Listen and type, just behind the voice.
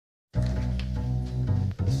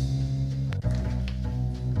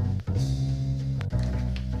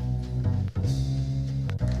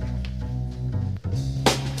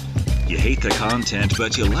You hate the content,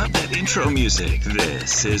 but you love that intro music.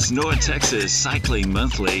 This is North Texas Cycling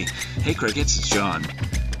Monthly. Hey, Crickets, it's John.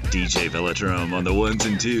 DJ Velodrome on the ones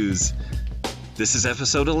and twos. This is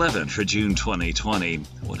episode 11 for June 2020.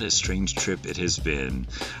 What a strange trip it has been.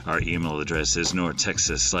 Our email address is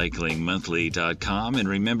northtexascyclingmonthly.com. And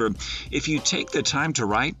remember, if you take the time to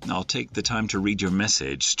write, I'll take the time to read your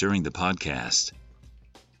message during the podcast.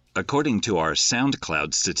 According to our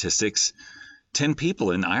SoundCloud statistics, 10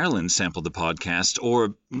 people in Ireland sampled the podcast,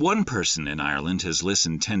 or one person in Ireland has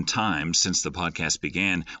listened 10 times since the podcast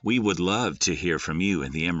began. We would love to hear from you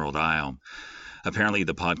in the Emerald Isle. Apparently,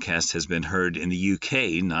 the podcast has been heard in the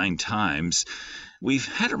UK 9 times. We've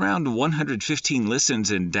had around 115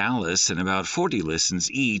 listens in Dallas and about 40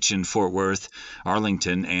 listens each in Fort Worth,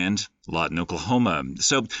 Arlington, and Lawton, Oklahoma.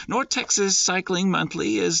 So North Texas Cycling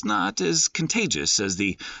Monthly is not as contagious as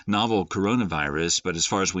the novel coronavirus, but as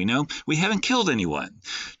far as we know, we haven't killed anyone.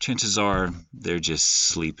 Chances are they're just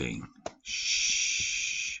sleeping. Shh.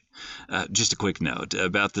 Just a quick note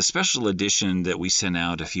about the special edition that we sent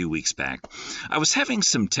out a few weeks back. I was having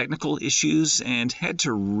some technical issues and had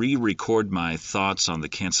to re-record my thoughts on the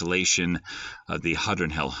cancellation of the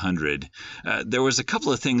Hodron Hell 100. There was a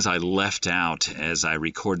couple of things I left out as I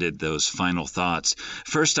recorded those final thoughts.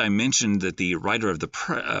 First, I mentioned that the writer of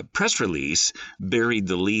the press release buried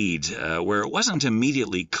the lead, where it wasn't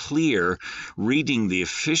immediately clear reading the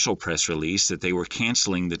official press release that they were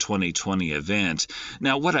canceling the 2020 event.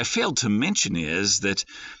 Now, what I failed to mention is that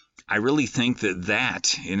I really think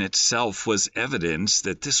that in itself was evidence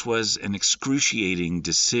that this was an excruciating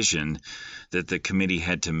decision that the committee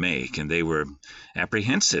had to make, and they were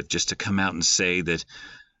apprehensive just to come out and say that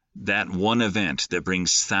one event that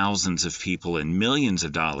brings thousands of people and millions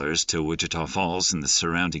of dollars to Wichita Falls and the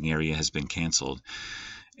surrounding area has been canceled.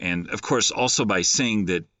 And of course, also by saying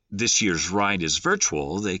that this year's ride is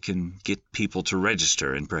virtual, they can get people to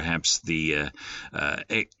register, and perhaps the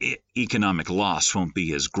economic loss won't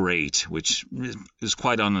be as great, which is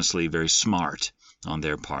quite honestly very smart on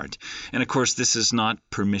their part. And of course, this is not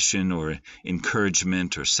permission or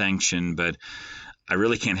encouragement or sanction, but I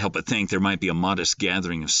really can't help but think there might be a modest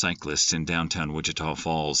gathering of cyclists in downtown Wichita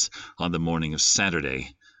Falls on the morning of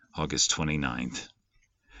Saturday, August 29th.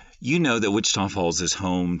 You know that Wichita Falls is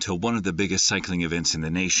home to one of the biggest cycling events in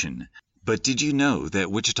the nation. But did you know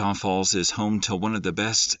that Wichita Falls is home to one of the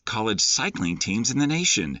best college cycling teams in the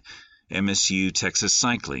nation? MSU Texas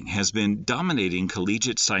Cycling has been dominating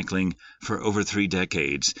collegiate cycling for over 3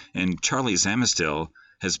 decades, and Charlie Zamistil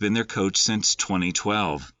has been their coach since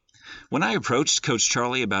 2012. When I approached Coach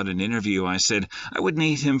Charlie about an interview, I said I would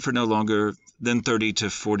need him for no longer than 30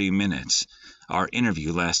 to 40 minutes. Our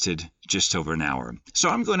interview lasted just over an hour, so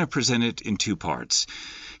I'm going to present it in 2 parts.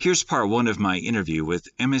 Here's part 1 of my interview with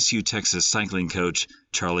MSU Texas cycling coach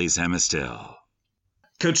Charlie Zamistil.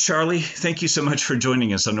 Coach Charlie, thank you so much for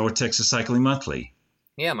joining us on North Texas Cycling Monthly.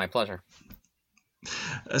 Yeah, my pleasure.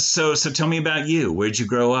 So tell me about you. Where'd you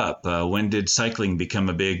grow up? When did cycling become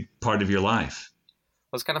a big part of your life?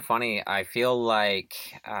 Well, it's kind of funny. I feel like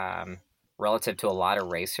relative to a lot of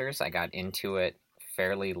racers, I got into it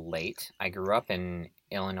fairly late. I grew up in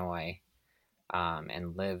Illinois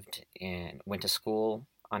and went to school,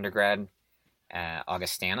 undergrad at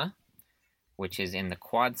Augustana, which is in the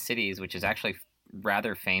Quad Cities, which is actually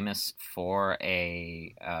rather famous for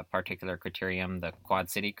a particular criterium, the Quad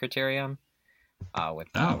City Criterium, with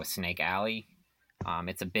Snake Alley.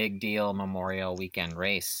 It's a big deal Memorial Weekend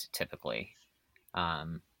race, typically.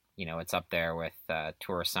 It's up there with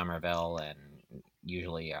Tour of Somerville, and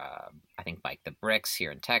usually I think Bike the Bricks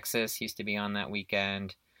here in Texas used to be on that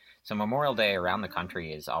weekend. So Memorial Day around the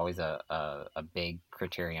country is always a big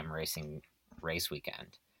criterium racing race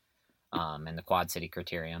weekend. And the Quad City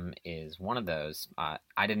Criterium is one of those.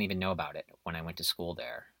 I didn't even know about it when I went to school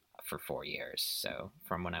there for 4 years. So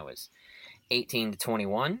from when I was 18 to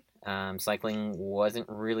 21, cycling wasn't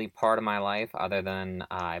really part of my life, other than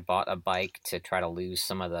I bought a bike to try to lose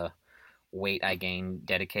some of the weight I gained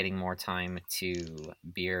dedicating more time to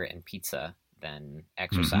beer and pizza than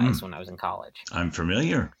exercise when I was in college. I'm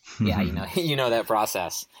familiar. Yeah, you know that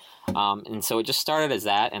process. And so it just started as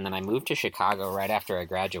that, and then I moved to Chicago right after I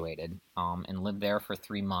graduated, and lived there for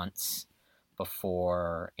 3 months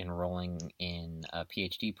before enrolling in a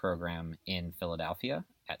PhD program in Philadelphia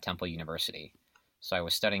at Temple University. So I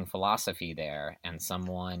was studying philosophy there, and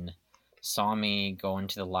someone saw me go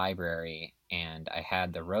into the library, and I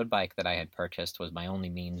had the road bike that I had purchased was my only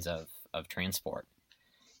means of transport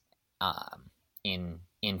in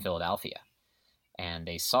Philadelphia. And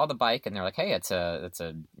they saw the bike, and they're like, "Hey, it's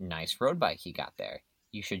a nice road bike you got there.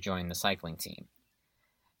 You should join the cycling team."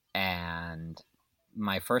 And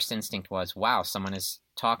my first instinct was, wow, someone is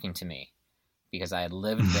talking to me, because I had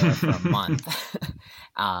lived there for a month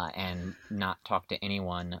and not talked to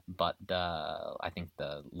anyone but I think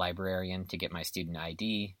the librarian to get my student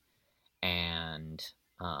ID and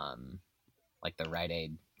like the Rite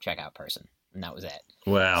Aid checkout person, and that was it.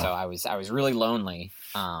 Wow. So I was really lonely,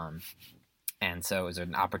 and so it was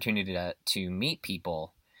an opportunity to meet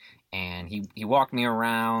people, and he walked me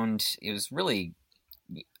around. It was really,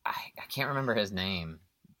 I can't remember his name,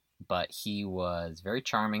 but he was very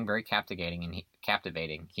charming, very captivating.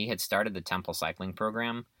 He had started the Temple cycling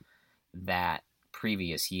program that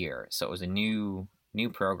previous year, so it was a new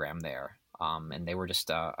program there, and they were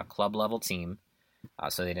just a club level team,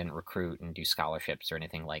 so they didn't recruit and do scholarships or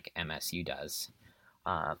anything like MSU does.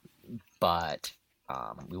 But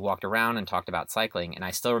we walked around and talked about cycling, and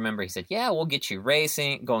I still remember he said, "Yeah, we'll get you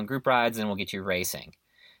racing, go on group rides, and we'll get you racing."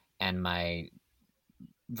 And my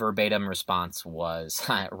verbatim response was,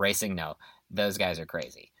 "Racing, no. Those guys are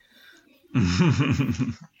crazy."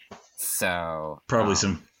 So probably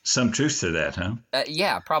some truth to that, huh?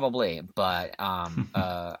 Yeah, probably. But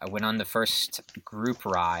I went on the first group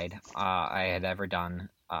ride I had ever done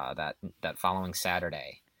that following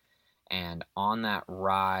Saturday. And on that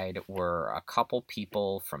ride were a couple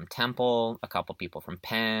people from Temple, a couple people from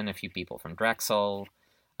Penn, a few people from Drexel,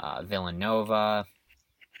 Villanova,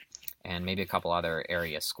 and maybe a couple other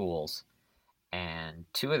area schools. And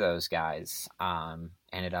two of those guys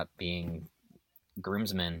ended up being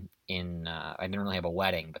groomsmen in, I didn't really have a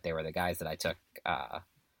wedding, but they were the guys that I took,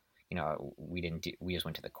 we just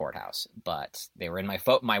went to the courthouse, but they were in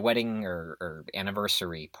my wedding or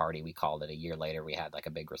anniversary party, we called it. A year later, we had like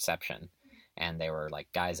a big reception, and they were like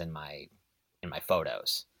guys in my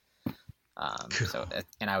photos. Cool.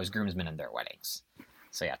 And I was groomsmen in their weddings.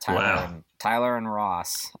 So yeah, Tyler and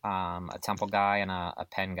Ross, a Temple guy and a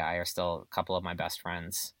Penn guy, are still a couple of my best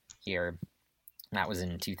friends here. That was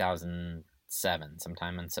in 2007,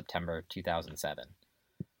 sometime in September 2007.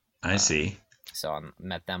 I see. So I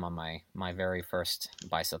met them on my very first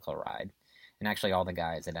bicycle ride. And actually all the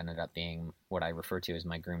guys that ended up being what I refer to as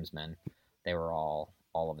my groomsmen, they were all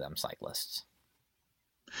of them cyclists.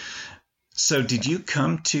 So did you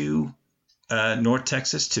come to North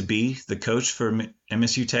Texas to be the coach for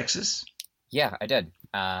MSU Texas? Yeah, I did.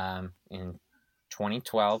 In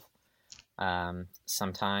 2012,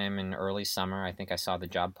 sometime in early summer, I think I saw the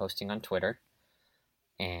job posting on Twitter.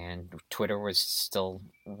 And Twitter was still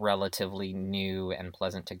relatively new and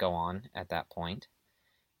pleasant to go on at that point.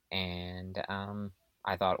 And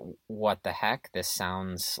I thought, what the heck? This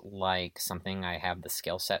sounds like something I have the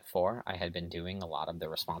skill set for. I had been doing a lot of the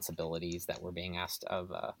responsibilities that were being asked of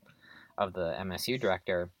the MSU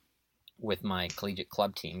director with my collegiate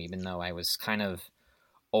club team, even though I was kind of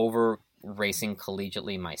over racing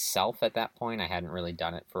collegiately myself at that point. I hadn't really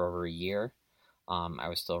done it for over a year. I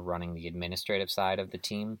was still running the administrative side of the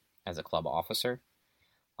team as a club officer,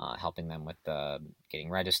 helping them with getting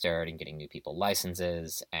registered and getting new people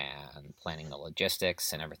licenses and planning the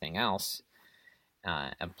logistics and everything else,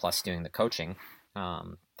 and plus doing the coaching.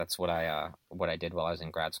 That's what I did while I was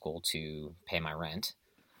in grad school to pay my rent,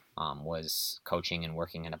 was coaching and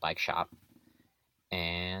working in a bike shop,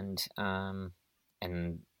 and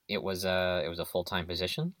it was a full-time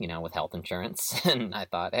position, with health insurance. And I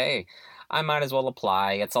thought, hey, I might as well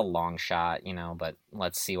apply. It's a long shot, but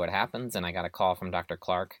let's see what happens. And I got a call from Dr.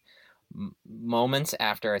 Clark moments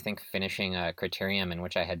after, I think, finishing a criterium in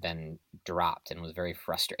which I had been dropped and was very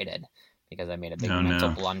frustrated because I made a big mental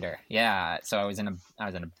blunder. Yeah. So I was in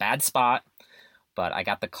a bad spot, but I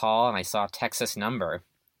got the call and I saw a Texas number.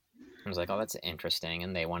 I was like, oh, that's interesting.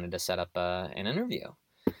 And they wanted to set up an interview.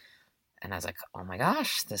 And I was like, oh my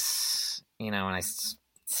gosh, this, and I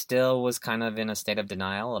still was kind of in a state of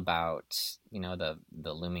denial about,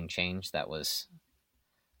 the looming change that was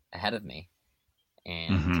ahead of me.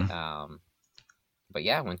 And, but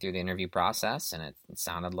yeah, I went through the interview process, and it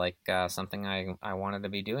sounded like something I wanted to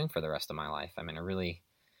be doing for the rest of my life. I mean, I really,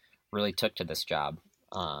 really took to this job.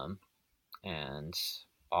 And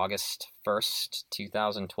August 1st,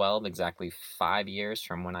 2012, exactly 5 years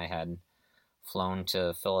from when I had flown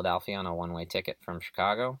to Philadelphia on a one-way ticket from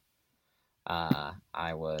Chicago,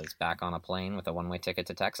 I was back on a plane with a one-way ticket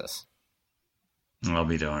to Texas. I'll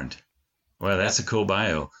be darned. Well, that's a cool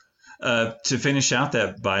bio. To finish out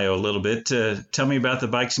that bio a little bit, tell me about the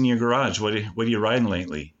bikes in your garage. What are you riding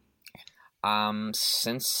lately?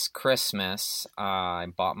 Since Christmas, I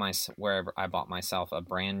bought myself a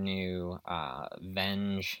brand new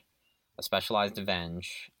Venge, a Specialized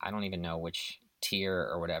Venge. I don't even know which tier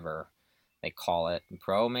or whatever they call it.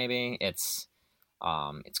 Pro, maybe? It's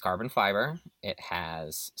It's carbon fiber. It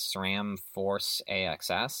has SRAM Force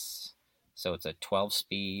AXS, so it's a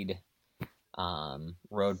 12-speed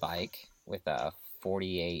road bike with a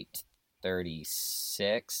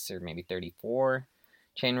 4836 or maybe 34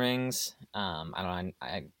 chain rings.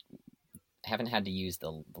 I haven't had to use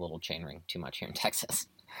the little chain ring too much here in Texas.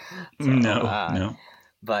 So, No.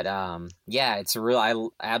 But yeah, it's real. I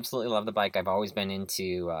absolutely love the bike. I've always been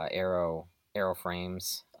into aero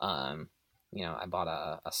frames. I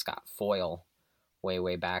bought a Scott Foil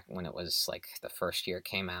way back when it was like the first year it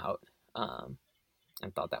came out, and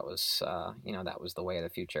thought that was that was the way of the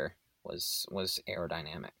future was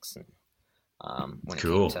aerodynamics, and when it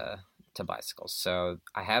came Cool. to bicycles. So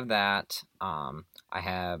I have that. I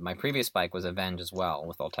have my previous bike was Avenge as well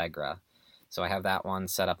with Ultegra, so I have that one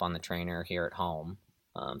set up on the trainer here at home.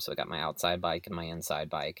 So I got my outside bike and my inside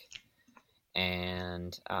bike,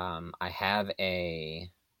 and I have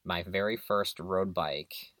my very first road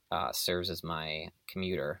bike serves as my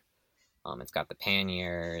commuter. It's got the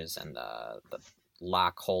panniers and the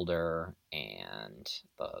lock holder and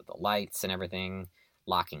the lights and everything,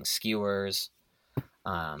 locking skewers.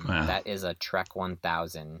 Wow. That is a Trek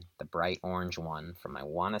 1000, the bright orange one from, I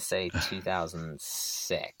want to say,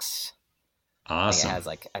 2006. Awesome.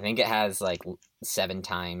 I think it has like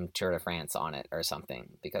 7-time Tour de France on it or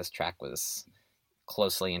something, because Trek was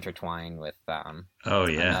closely intertwined with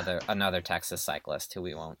another Texas cyclist who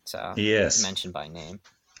we won't mention by name.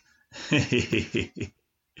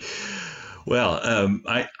 Well,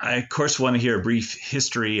 I of course want to hear a brief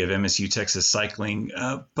history of MSU Texas cycling,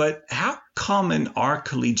 but how common are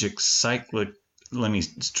collegiate cycling? Let me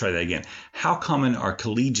try that again. How common are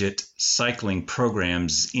collegiate cycling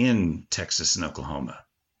programs in Texas and Oklahoma?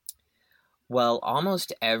 Well,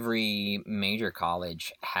 almost every major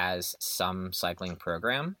college has some cycling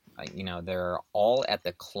program. They're all at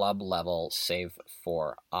the club level, save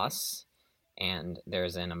for us. And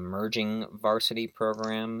there's an emerging varsity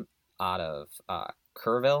program out of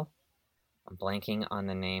Kerrville. I'm blanking on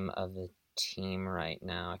the name of the team right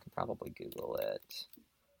now. I can probably Google it.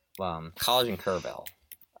 College in Kerrville.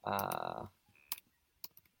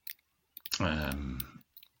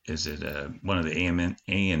 Is it one of the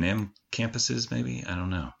A&M campuses, maybe? I don't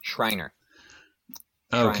know. Schreiner.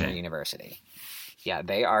 Okay. Schreiner University. Yeah,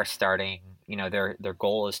 they are starting, their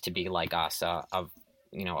goal is to be like us, a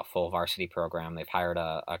full varsity program. They've hired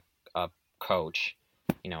a coach,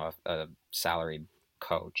 a salaried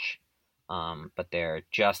coach, but they're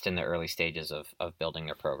just in the early stages of building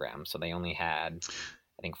their program. So they only had,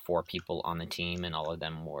 I think, 4 people on the team, and all of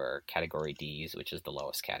them were category Ds, which is the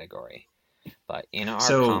lowest category. But in our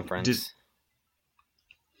conference,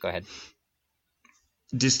 go ahead.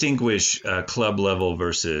 Distinguish club level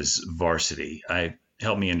versus varsity.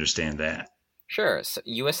 Help me understand that. Sure. So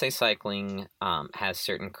USA Cycling has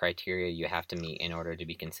certain criteria you have to meet in order to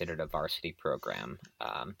be considered a varsity program.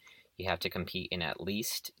 You have to compete in at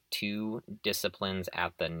least 2 disciplines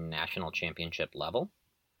at the national championship level.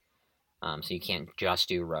 So you can't just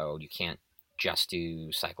do road. You can't just do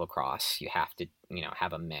cyclocross. You have to,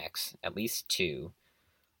 have a mix, at least 2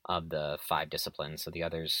 of the 5 disciplines. So the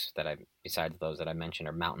others besides those that I mentioned,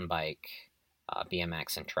 are mountain bike,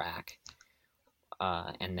 BMX, and track.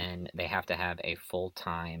 And then they have to have a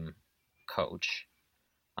full-time coach.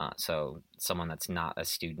 So someone that's not a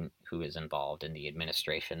student who is involved in the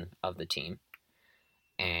administration of the team.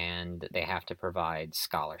 And they have to provide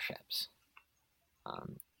scholarships.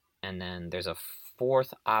 And then there's a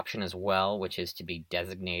 4th option as well, which is to be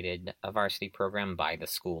designated a varsity program by the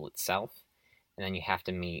school itself. And then you have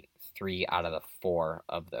to meet 3 out of the 4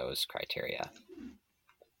 of those criteria.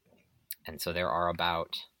 And so there are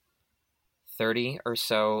about 30 or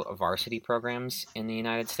so varsity programs in the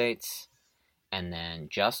United States. And then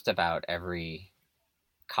just about every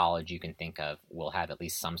college you can think of will have at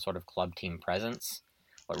least some sort of club team presence.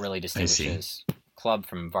 What really distinguishes club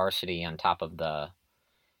from varsity, on top of the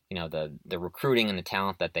recruiting and the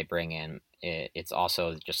talent that they bring in, it's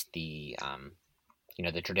also just the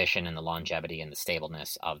the tradition and the longevity and the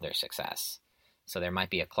stableness of their success. So there might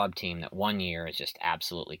be a club team that one year is just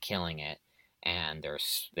absolutely killing it, and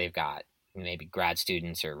they've got maybe grad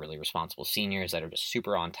students or really responsible seniors that are just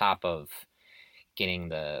super on top of getting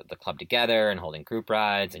the club together and holding group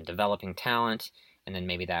rides and developing talent. And then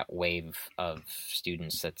maybe that wave of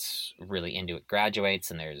students that's really into it graduates,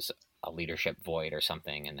 and there's a leadership void or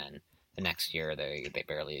something, and then the next year they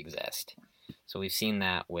barely exist. So we've seen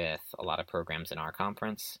that with a lot of programs in our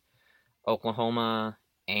conference. Oklahoma,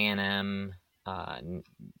 A&M,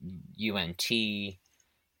 UNT,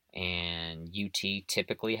 and UT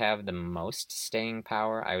typically have the most staying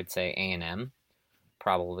power. I would say A&M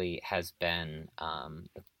probably has been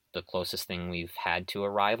the closest thing we've had to a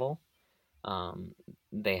rival.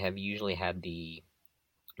 They have usually had the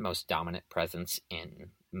most dominant presence in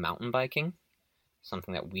mountain biking,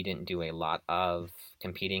 something that we didn't do a lot of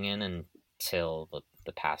competing in until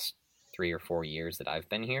the past 3 or 4 years that I've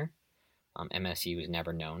been here. MSU was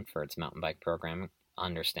never known for its mountain bike program,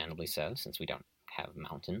 understandably so, since we don't have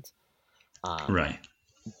mountains. Right.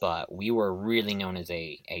 But we were really known as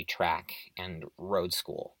a track and road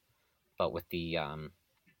school. But with the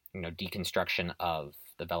deconstruction of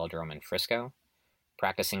the velodrome in Frisco,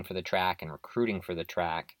 practicing for the track and recruiting for the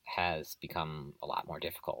track has become a lot more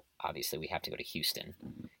difficult. Obviously, we have to go to Houston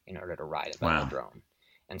in order to ride a velodrome. Wow.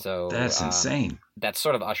 And so that's insane. That's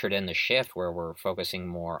sort of ushered in the shift where we're focusing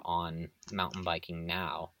more on mountain biking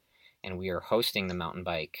now. And we are hosting the Mountain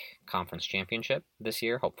Bike Conference Championship this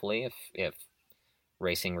year, hopefully, if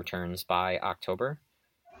racing returns by October.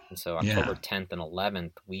 And so October 10th and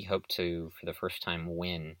 11th, we hope to, for the first time,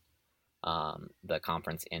 win the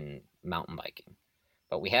conference in mountain biking.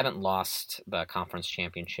 But we haven't lost the conference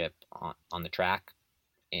championship on the track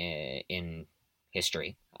in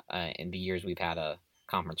history. In the years we've had a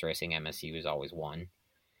conference racing, MSU has always won.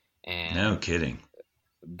 And no kidding.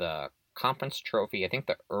 The conference trophy, I think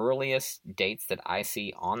the earliest dates that I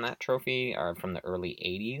see on that trophy are from the early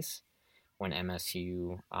 80s when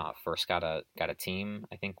MSU first got a team.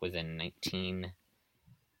 I think was in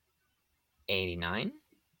 1989.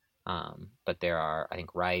 But there are, I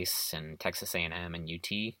think, Rice and Texas A&M and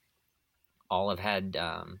UT all have had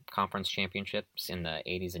conference championships in the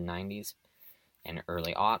 80s and 90s and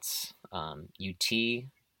early aughts. UT,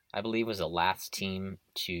 I believe, was the last team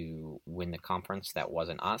to win the conference that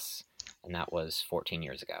wasn't us, and that was 14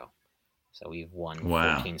 years ago. So we've won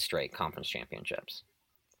 14 straight conference championships.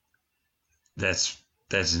 That's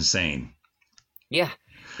insane. Yeah.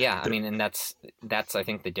 I mean, and that's I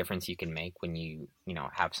think the difference you can make when you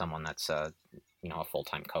have someone that's a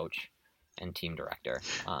full-time coach and team director.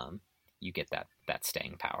 You get that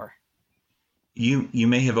staying power. You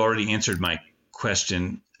may have already answered my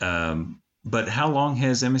question, but how long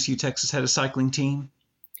has MSU Texas had a cycling team?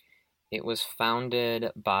 It was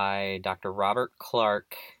founded by Dr. Robert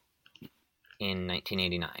Clark in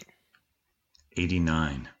 1989.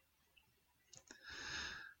 89.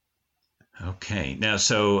 Okay. Now,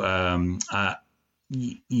 so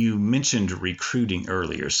you mentioned recruiting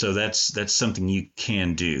earlier, so that's something you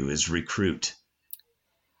can do is recruit.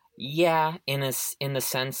 Yeah, in the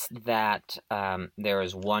sense that there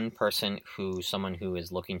is one person someone who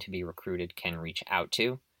is looking to be recruited can reach out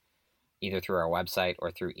to, either through our website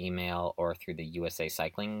or through email or through the USA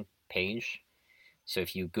Cycling page. So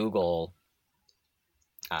if you Google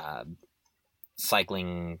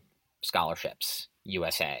cycling scholarships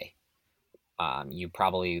USA, you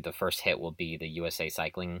probably, the first hit will be the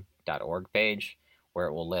usacycling.org page, where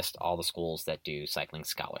it will list all the schools that do cycling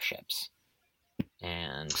scholarships,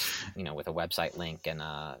 and with a website link and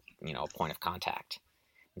a point of contact.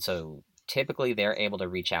 And so typically they're able to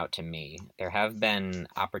reach out to me. There have been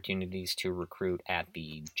opportunities to recruit at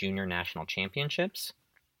the Junior National Championships,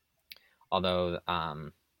 although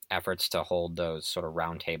efforts to hold those sort of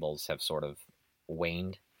roundtables have sort of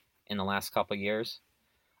waned in the last couple of years.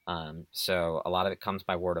 So a lot of it comes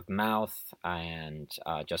by word of mouth and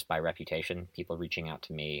just by reputation, people reaching out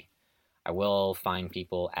to me. I will find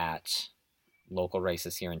people at local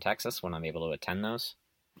races here in Texas when I'm able to attend those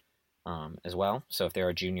as well. So if there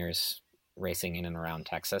are juniors racing in and around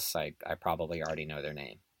Texas, I probably already know their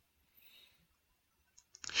name.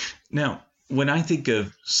 Now, when I think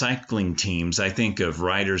of cycling teams, I think of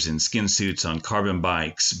riders in skin suits on carbon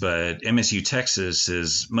bikes, but MSU Texas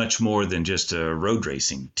is much more than just a road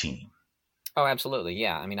racing team. Oh, absolutely.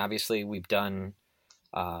 Yeah. I mean, obviously we've done,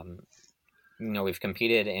 we've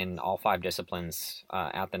competed in all 5 disciplines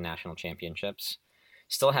at the national championships.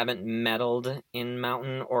 Still haven't medaled in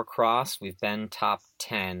mountain or cross. We've been top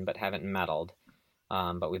 10, but haven't medaled.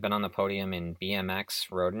 But we've been on the podium in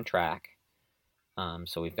BMX, road and track.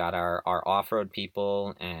 So we've got our off-road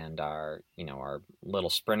people and our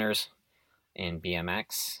little sprinters in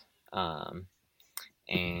BMX. And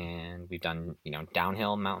we've done,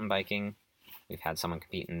 downhill mountain biking. We've had someone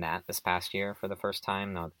compete in that this past year for the first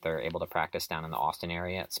time. Now they're able to practice down in the Austin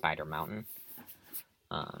area at Spider Mountain.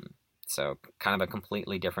 So kind of a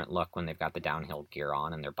completely different look when they've got the downhill gear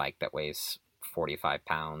on and their bike that weighs 45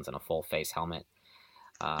 pounds and a full face helmet.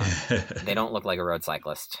 They don't look like a road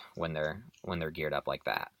cyclist when they're geared up like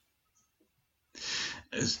that.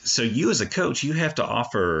 So you as a coach, you have to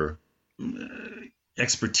offer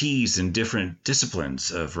expertise in different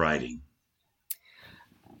disciplines of riding.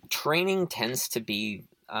 Training tends to be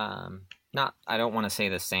not, I don't want to say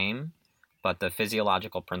the same, but the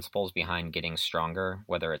physiological principles behind getting stronger,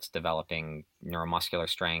 whether it's developing neuromuscular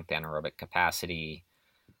strength, anaerobic capacity,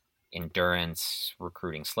 endurance,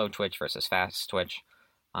 recruiting slow twitch versus fast twitch,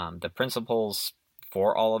 the principles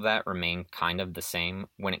for all of that remain kind of the same.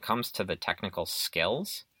 When it comes to the technical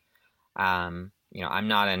skills, I'm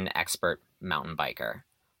not an expert mountain biker,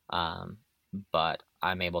 but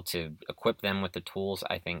I'm able to equip them with the tools,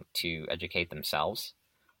 I think, to educate themselves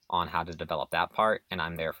on how to develop that part, and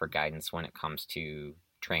I'm there for guidance when it comes to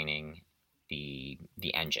training the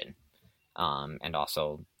engine, and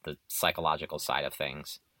also the psychological side of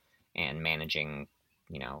things, and managing,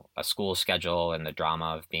 a school schedule and the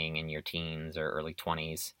drama of being in your teens or early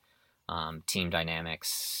 20s, team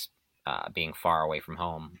dynamics, being far away from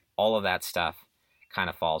home. All of that stuff kind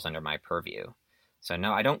of falls under my purview. So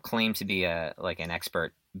no, I don't claim to be an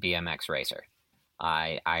expert BMX racer.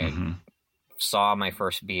 I Mm-hmm. saw my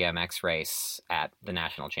first BMX race at the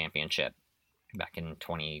national championship back in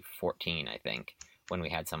 2014, I think, when we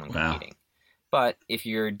had someone Wow. competing. But if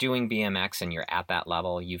you're doing BMX and you're at that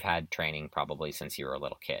level, you've had training probably since you were a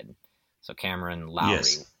little kid. So Cameron Lowry,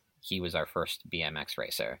 Yes. he was our first BMX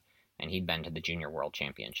racer, and he'd been to the Junior World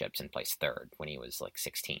Championships and placed third when he was like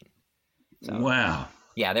 16. So Wow.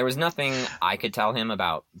 yeah, there was nothing I could tell him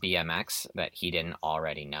about BMX that he didn't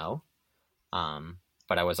already know.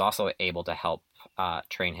 But I was also able to help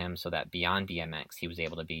train him so that beyond BMX, he was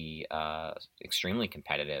able to be extremely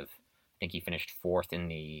competitive. I think he finished fourth in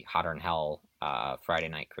the Hotter than Hell Friday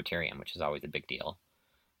night criterium, which is always a big deal.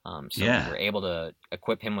 So Yeah. we were able to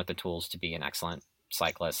equip him with the tools to be an excellent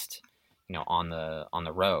cyclist, on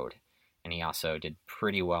the road. And he also did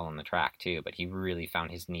pretty well on the track too. But he really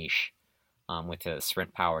found his niche with the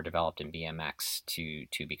sprint power developed in BMX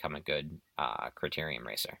to become a good criterium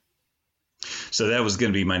racer. So that was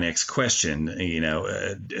going to be my next question.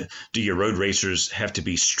 Do your road racers have to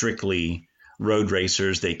be strictly road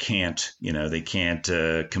racers? They can't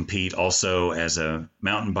compete also as a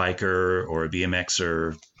mountain biker or a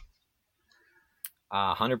BMXer.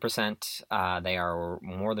 100%. They are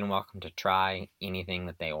more than welcome to try anything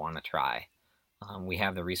that they want to try. We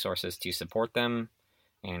have the resources to support them,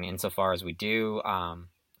 and insofar as we do,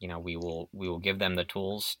 we will give them the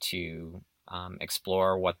tools to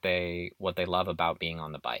explore what they love about being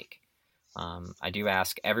on the bike. I do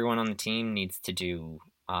ask everyone on the team needs to do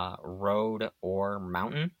road or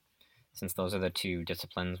mountain, since those are the two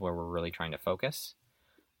disciplines where we're really trying to focus.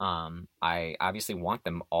 I obviously want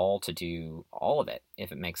them all to do all of it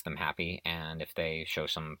if it makes them happy, and if they show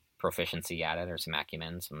some proficiency at it or some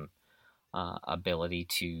acumen, some ability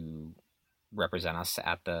to represent us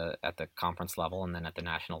at the conference level and then at the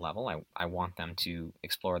national level. I want them to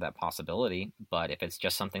explore that possibility. But if it's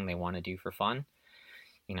just something they want to do for fun,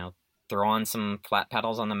 throw on some flat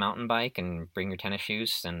pedals on the mountain bike and bring your tennis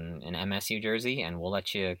shoes and an MSU jersey, and we'll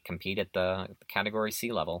let you compete at the category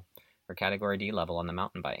C level or category D level on the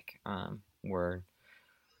mountain bike.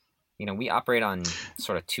 We operate on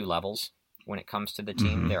sort of two levels when it comes to the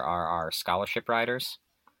team. Mm-hmm. There are our scholarship riders.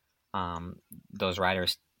 Those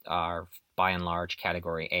riders are by and large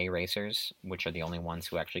category A racers, which are the only ones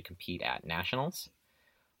who actually compete at nationals.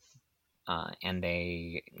 And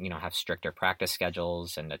they, have stricter practice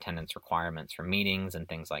schedules and attendance requirements for meetings and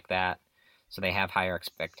things like that. So they have higher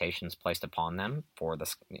expectations placed upon them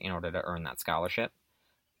in order to earn that scholarship.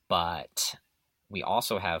 But we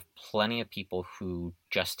also have plenty of people who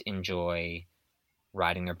just enjoy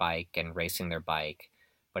riding their bike and racing their bike,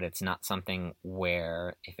 but it's not something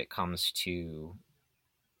where if it comes to,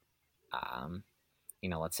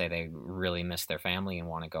 let's say they really miss their family and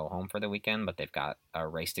want to go home for the weekend, but they've got a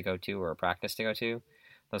race to go to or a practice to go to,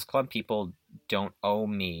 those club people don't owe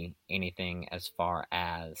me anything as far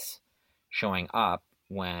as showing up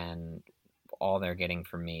when all they're getting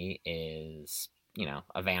from me is,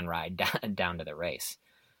 a van ride down to the race.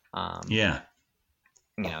 Yeah.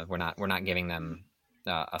 We're not giving them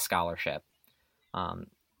a scholarship.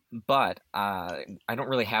 But I don't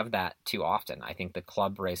really have that too often. I think the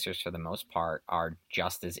club racers, for the most part, are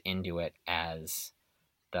just as into it as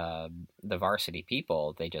the varsity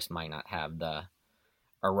people. They just might not have the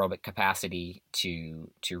aerobic capacity to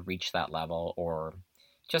reach that level, or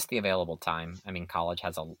just the available time. I mean, college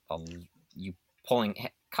has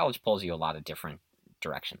college pulls you a lot of different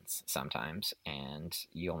directions sometimes, and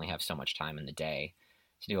you only have so much time in the day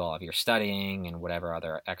to do all of your studying and whatever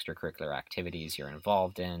other extracurricular activities you're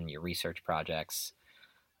involved in, your research projects.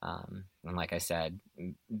 And like I said,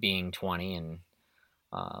 being 20 and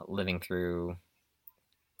living through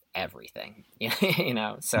everything,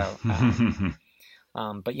 so,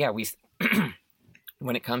 but yeah,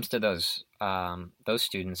 when it comes to those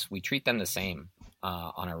students, we treat them the same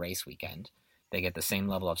on a race weekend. They get the same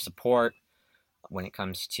level of support when it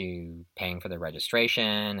comes to paying for the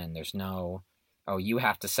registration, and there's no, oh, you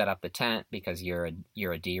have to set up the tent because you're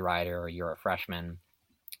a D rider or you're a freshman.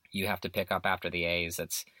 You have to pick up after the A's.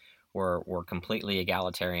 We're completely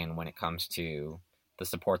egalitarian when it comes to the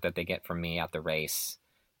support that they get from me at the race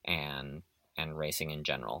and racing in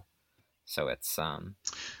general. So it's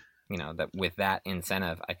that with that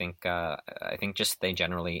incentive, I think just they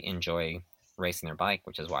generally enjoy racing their bike,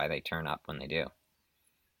 which is why they turn up when they do.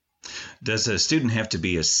 Does a student have to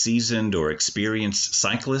be a seasoned or experienced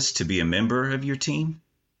cyclist to be a member of your team?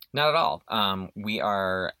 Not at all. We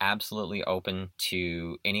are absolutely open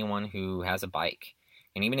to anyone who has a bike.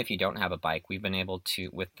 And even if you don't have a bike, we've been able to,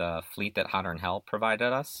 with the fleet that Hotter and Hell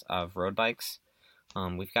provided us of road bikes,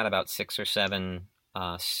 we've got about 6 or 7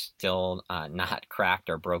 still not cracked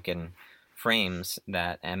or broken frames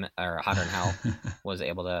that Hotter and Hell was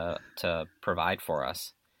able to provide for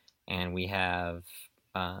us. And we have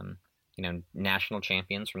national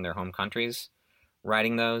champions from their home countries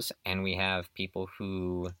riding those, and we have people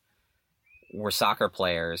who were soccer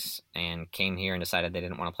players and came here and decided they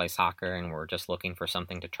didn't want to play soccer and were just looking for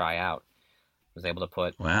something to try out. I was able to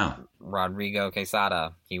put Rodrigo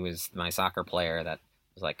Quesada. He was my soccer player that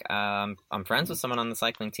was like, I'm friends with someone on the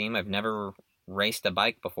cycling team. I've never raced a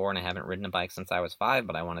bike before, and I haven't ridden a bike since I was 5,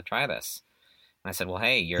 but I want to try this. And I said, well,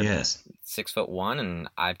 hey, you're 6'1", and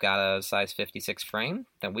I've got a size 56 frame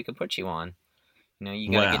that we could put you on.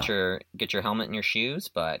 You got to get your helmet and your shoes,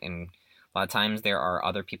 but a lot of times there are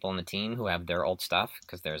other people on the team who have their old stuff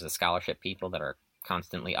because there's the scholarship people that are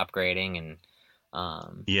constantly upgrading and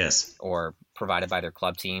or provided by their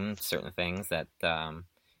club team certain things that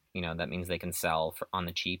that means they can sell on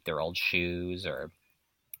the cheap their old shoes or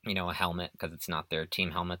a helmet because it's not their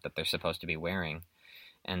team helmet that they're supposed to be wearing.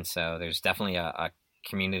 And so there's definitely a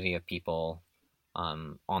community of people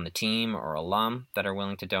on the team or alum that are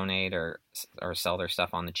willing to donate or sell their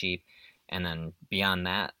stuff on the cheap. And then beyond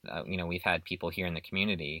that, we've had people here in the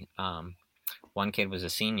community. One kid was a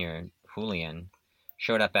senior, Julian,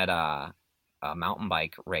 showed up at a mountain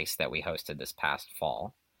bike race that we hosted this past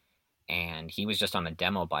fall. And he was just on a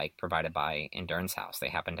demo bike provided by Endurance House. They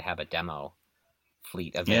happened to have a demo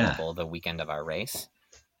fleet available the weekend of our race.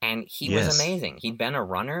 And he was amazing. He'd been a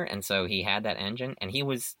runner, and so he had that engine, and he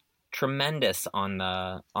was tremendous on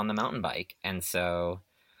the mountain bike. And so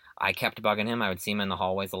I kept bugging him. I would see him in the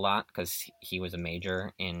hallways a lot because he was a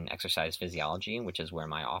major in exercise physiology, which is where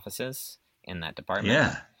my office is in that department.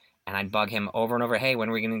 Yeah. And I'd bug him over and over, hey, when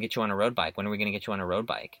are we going to get you on a road bike? When are we going to get you on a road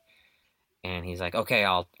bike? And he's like, okay,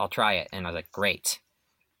 I'll try it. And I was like, great.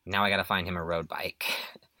 Now I got to find him a road bike.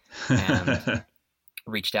 And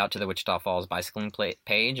reached out to the Wichita Falls bicycling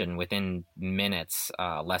page, and within minutes,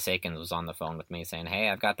 Les Aikens was on the phone with me saying, hey,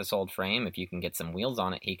 I've got this old frame. If you can get some wheels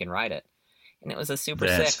on it, he can ride it. And it was a Super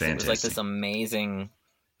 6. Fantastic. It was like this amazing,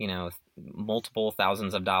 multiple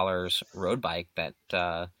thousands of dollars road bike that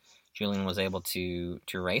Julian was able to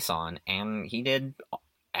race on. And he did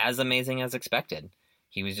as amazing as expected.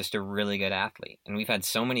 He was just a really good athlete. And we've had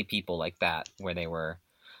so many people like that where they were,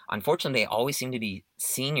 unfortunately, they always seem to be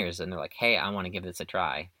seniors, and they're like, hey, I want to give this a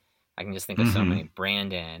try. I can just think of so many,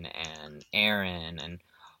 Brandon and Aaron and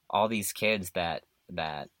all these kids that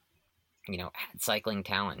had cycling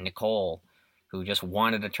talent. Nicole, who just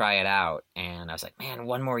wanted to try it out. And I was like, man,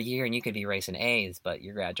 one more year and you could be racing A's, but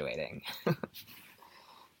you're graduating.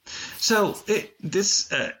 So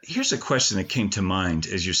here's a question that came to mind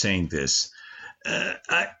as you're saying this.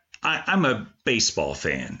 I'm a baseball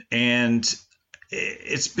fan, and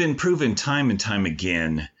it's been proven time and time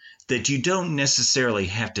again that you don't necessarily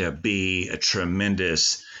have to be a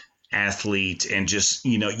tremendous athlete and just,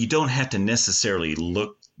 you don't have to necessarily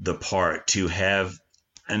look the part to have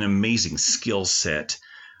an amazing skill set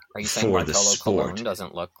for the sport. Colon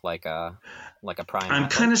doesn't look like a prime. I'm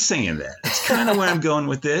kind of saying that. It's kind of where I'm going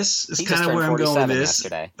with this. It's kind of where I'm going with this.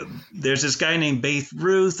 Yesterday. There's this guy named Babe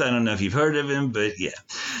Ruth. I don't know if you've heard of him, but yeah.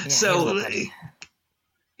 So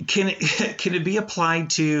can it be applied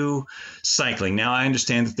to cycling? Now, I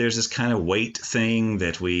understand that there's this kind of weight thing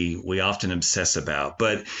that we often obsess about,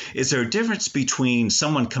 but is there a difference between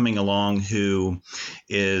someone coming along who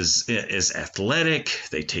is athletic,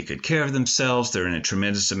 they take good care of themselves, they're in a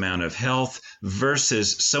tremendous amount of health,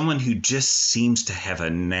 versus someone who just seems to have a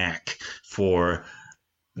knack for,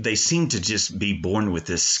 they seem to just be born with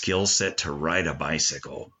this skill set to ride a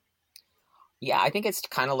bicycle? Yeah, I think it's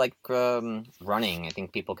kind of like running. I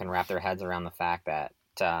think people can wrap their heads around the fact that,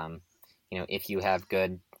 if you have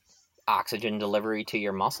good oxygen delivery to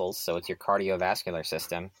your muscles, so it's your cardiovascular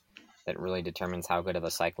system, that really determines how good of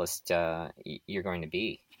a cyclist you're going to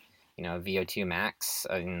be. You know, VO2 max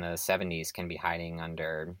in the 70s can be hiding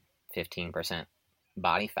under 15%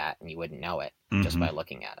 body fat, and you wouldn't know it just by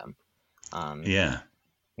looking at them. Yeah.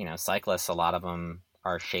 You know, cyclists, a lot of them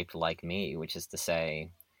are shaped like me, which is to say,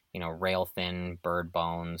 you know, rail thin, bird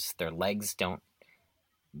bones. Their legs aren't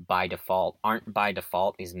by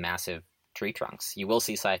default these massive tree trunks. You will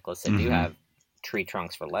see cyclists that do have tree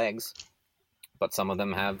trunks for legs, but some of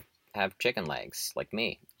them have chicken legs like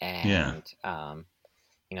me, and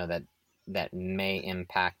you know, that may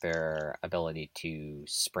impact their ability to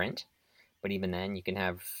sprint. But even then, you can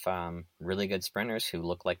have really good sprinters who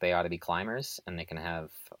look like they ought to be climbers, and they can have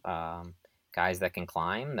guys that can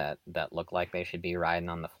climb that look like they should be riding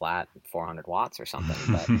on the flat 400 watts or something.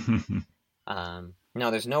 But no,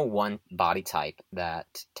 there's no one body type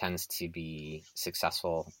that tends to be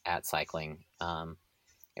successful at cycling.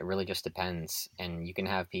 It really just depends, and you can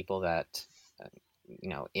have people that, you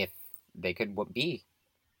know, if they could be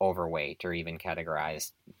overweight or even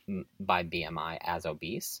categorized by BMI as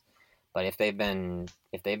obese, but if they've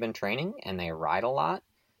been training and they ride a lot,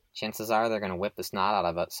 chances are they're going to whip the snot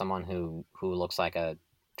out of someone who looks like a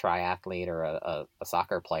triathlete or a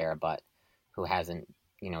soccer player, but who hasn't,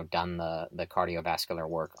 you know, done the cardiovascular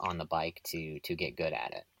work on the bike to get good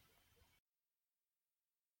at it.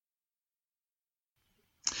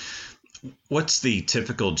 What's the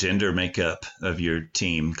typical gender makeup of your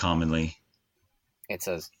team commonly? It's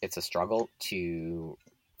a struggle to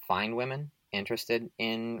find women interested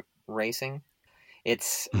in racing.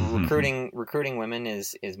 It's recruiting women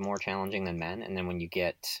is more challenging than men, and then when you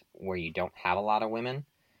get where you don't have a lot of women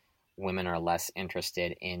are less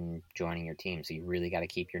interested in joining your team. So you really got to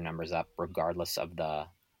keep your numbers up regardless of the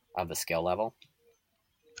skill level.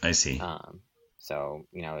 I see. So,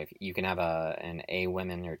 you know, if you can have an A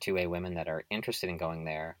women or 2A women that are interested in going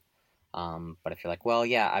there, but if you're like, well,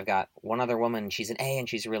 yeah, I've got one other woman, she's an A and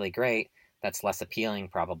she's really great, that's less appealing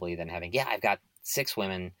probably than having, yeah, I've got 6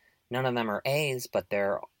 women, none of them are A's, but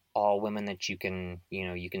they're all women that you can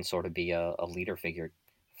sort of be a leader figure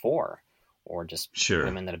for, or just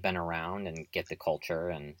women that have been around and get the culture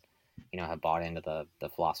and, you know, have bought into the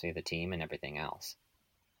philosophy of the team and everything else.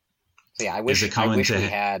 So yeah, I wish we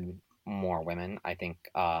had more women. I think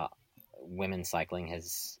women's cycling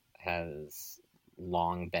has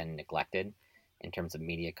long been neglected in terms of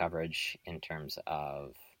media coverage, in terms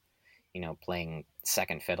of, you know, playing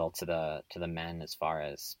second fiddle to the men as far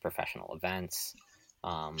as professional events.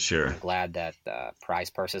 I'm glad that prize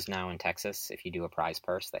purses now in Texas, if you do a prize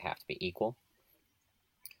purse, they have to be equal,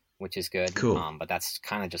 which is good. Cool. But that's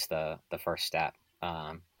kind of just the first step. You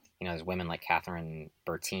know, there's women like Catherine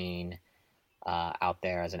Bertine out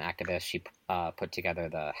there as an activist. She put together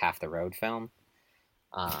the Half the Road film.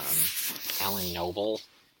 Ellen Noble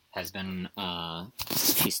has been,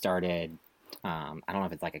 she started, I don't know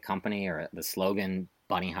if it's like a company or the slogan,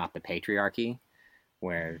 Bunny Hop the Patriarchy,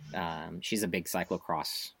 where she's a big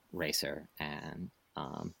cyclocross racer, and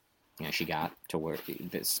you know, she got to where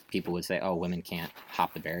people would say, oh, women can't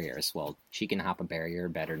hop the barriers. Well, she can hop a barrier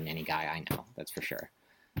better than any guy I know, that's for sure.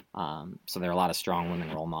 So there are a lot of strong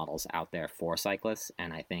women role models out there for cyclists,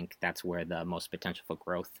 and I think that's where the most potential for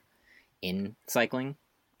growth in cycling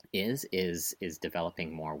is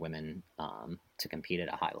developing more women to compete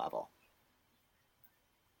at a high level.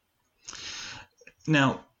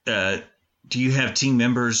 Now, do you have team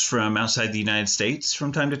members from outside the United States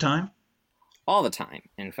from time to time? All the time.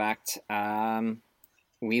 In fact,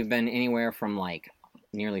 we've been anywhere from like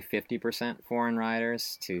nearly 50% foreign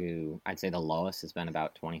riders to, I'd say the lowest has been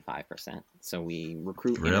about 25%. So we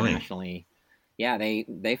recruit internationally. Yeah,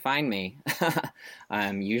 they find me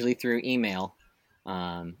usually through email,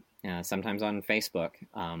 sometimes on Facebook,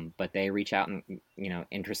 but they reach out and, you know,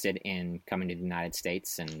 interested in coming to the United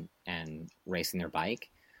States and racing their bike.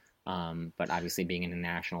 But obviously being an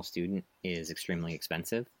international student is extremely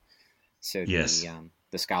expensive. So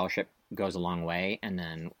the scholarship goes a long way. And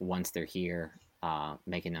then once they're here,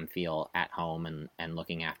 making them feel at home and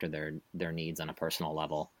looking after their needs on a personal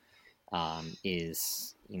level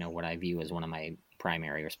is, you know, what I view as one of my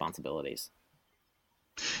primary responsibilities.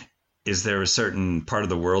 Is there a certain part of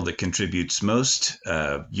the world that contributes most,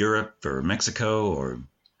 Europe or Mexico, or?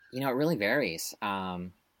 You know, it really varies.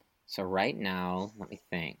 So right now, let me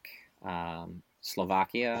think.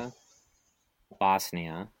 Slovakia,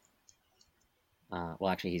 Bosnia. Well,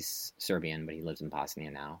 actually, he's Serbian, but he lives in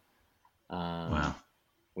Bosnia now. Wow.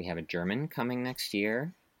 We have a German coming next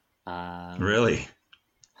year. Really?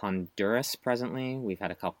 Honduras presently. We've had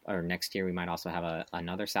a couple, or next year we might also have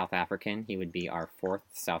another South African. He would be our 4th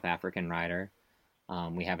South African rider.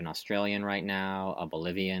 We have an Australian right now, a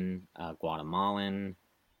Bolivian, a Guatemalan.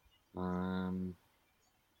 I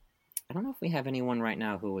don't know if we have anyone right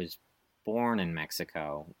now who was born in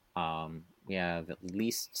Mexico. We have at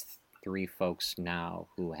least 3 folks now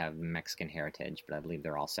who have Mexican heritage, but I believe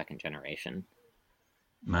they're all second generation.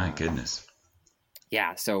 My goodness.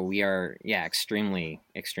 Yeah, so we are extremely,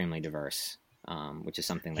 extremely diverse, which is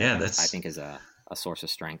something that I think is a source of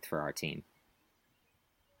strength for our team.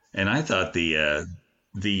 And I thought the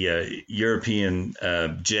European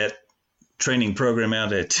jet training program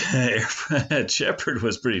out at Shepherd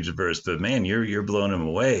was pretty diverse, but man, you're blowing them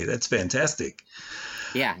away. That's fantastic.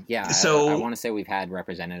 Yeah. So I want to say we've had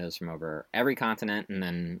representatives from over every continent and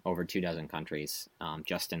then over 24 countries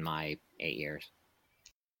just in my 8 years.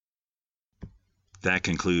 That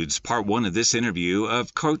concludes part 1 of this interview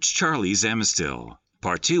of Coach Charlie Zamistill.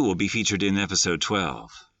 Part 2 will be featured in episode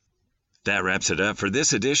 12. That wraps it up for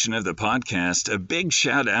this edition of the podcast. A big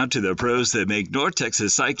shout out to the pros that make North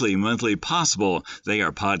Texas Cycling Monthly possible. They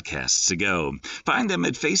are Podcasts to Go. Find them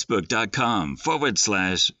at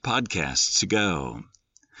facebook.com/podcasts to go.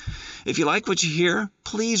 If you like what you hear,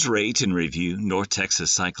 please rate and review North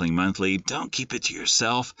Texas Cycling Monthly. Don't keep it to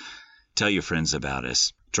yourself. Tell your friends about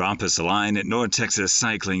us. Drop us a line at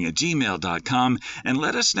northtexascycling@gmail.com and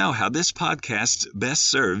let us know how this podcast best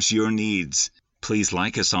serves your needs. Please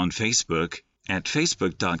like us on Facebook at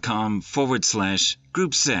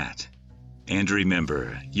facebook.com/groupset. And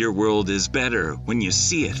remember, your world is better when you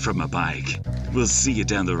see it from a bike. We'll see you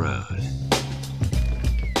down the road.